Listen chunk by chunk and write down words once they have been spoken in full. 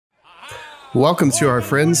Welcome to our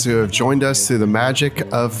friends who have joined us through the magic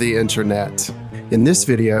of the internet. In this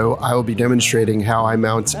video, I will be demonstrating how I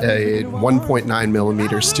mount a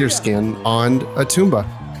 1.9mm steer skin on a Tumba.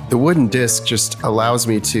 The wooden disc just allows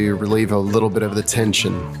me to relieve a little bit of the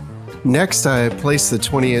tension. Next, I place the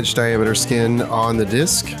 20-inch diameter skin on the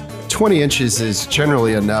disc. 20 inches is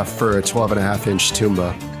generally enough for a 12.5-inch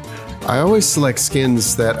Tumba. I always select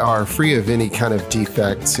skins that are free of any kind of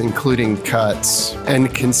defects, including cuts,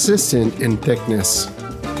 and consistent in thickness.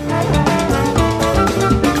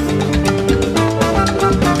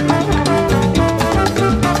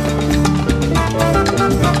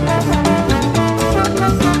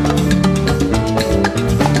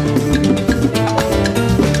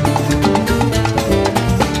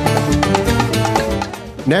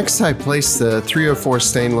 Next, I place the 304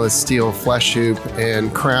 stainless steel flesh hoop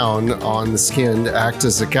and crown on the skin to act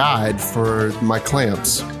as a guide for my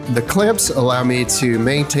clamps. The clamps allow me to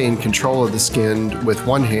maintain control of the skin with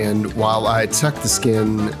one hand while I tuck the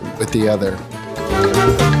skin with the other.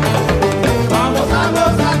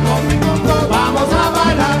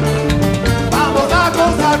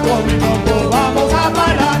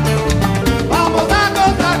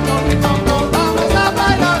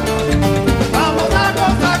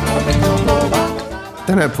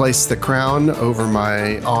 Then I place the crown over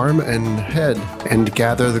my arm and head and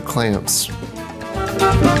gather the clamps.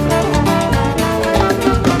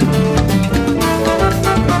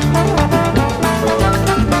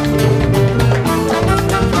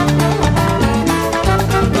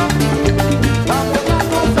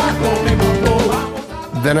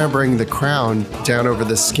 Then I bring the crown down over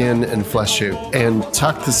the skin and flesh hoop and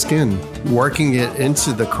tuck the skin, working it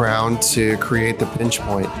into the crown to create the pinch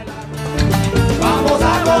point.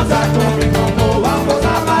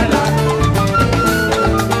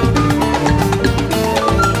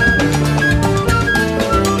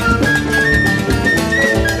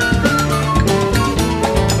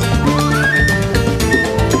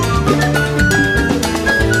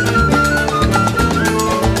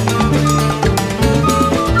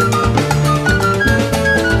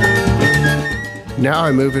 Now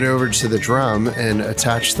I move it over to the drum and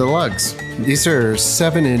attach the lugs. These are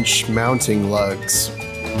 7-inch mounting lugs.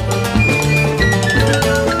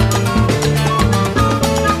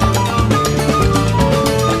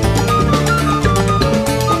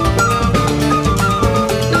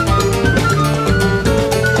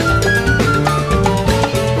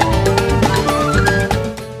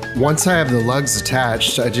 Once I have the lugs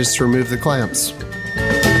attached, I just remove the clamps.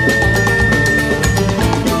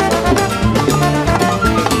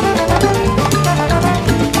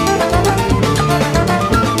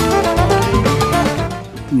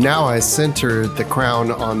 Now I center the crown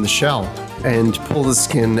on the shell and pull the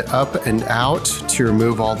skin up and out to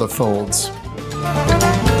remove all the folds.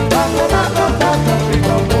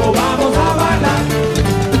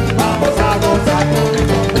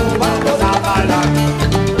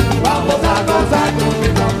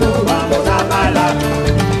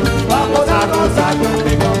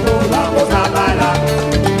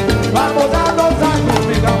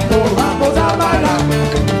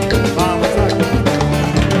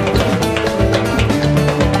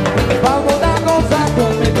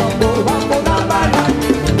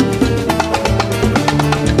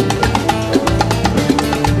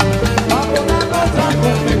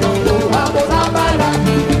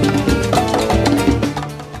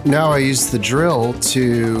 Now I use the drill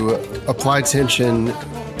to apply tension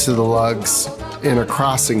to the lugs in a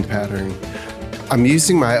crossing pattern. I'm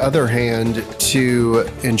using my other hand to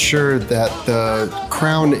ensure that the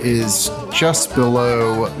crown is just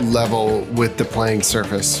below level with the playing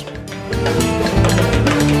surface.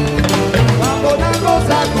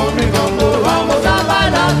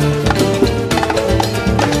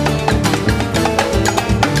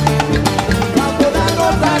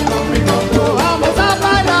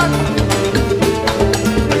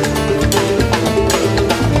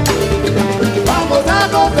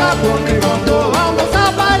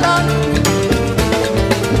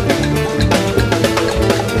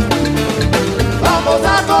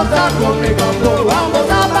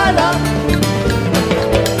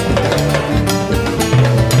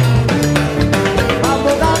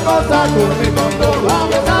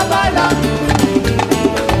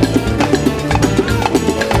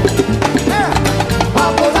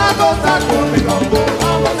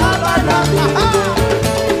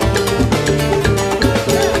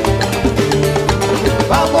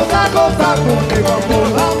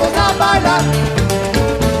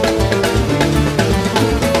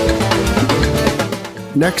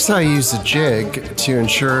 Next, I use a jig to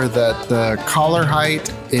ensure that the collar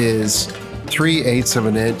height is 3/8 of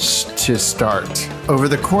an inch to start. Over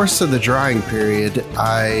the course of the drying period,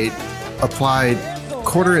 I applied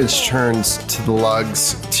 1/4 inch turns to the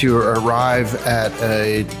lugs to arrive at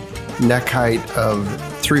a neck height of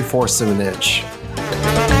 3/4 of an inch.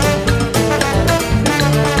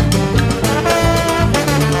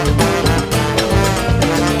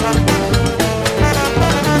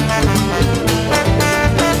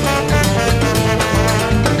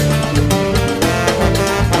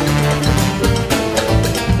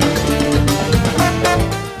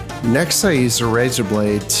 Next, I used a razor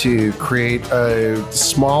blade to create a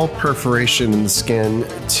small perforation in the skin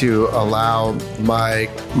to allow my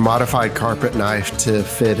modified carpet knife to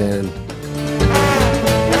fit in.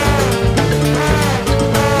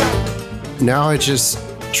 Now I just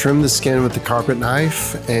trim the skin with the carpet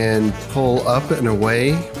knife and pull up and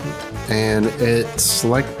away, and it's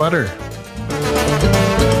like butter.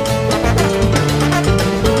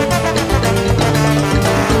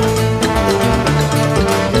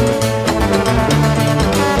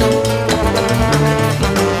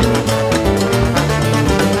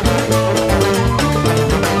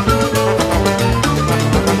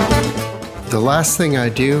 The last thing I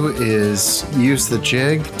do is use the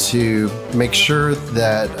jig to make sure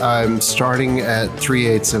that I'm starting at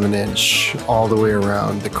 3/8 of an inch all the way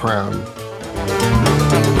around the crown.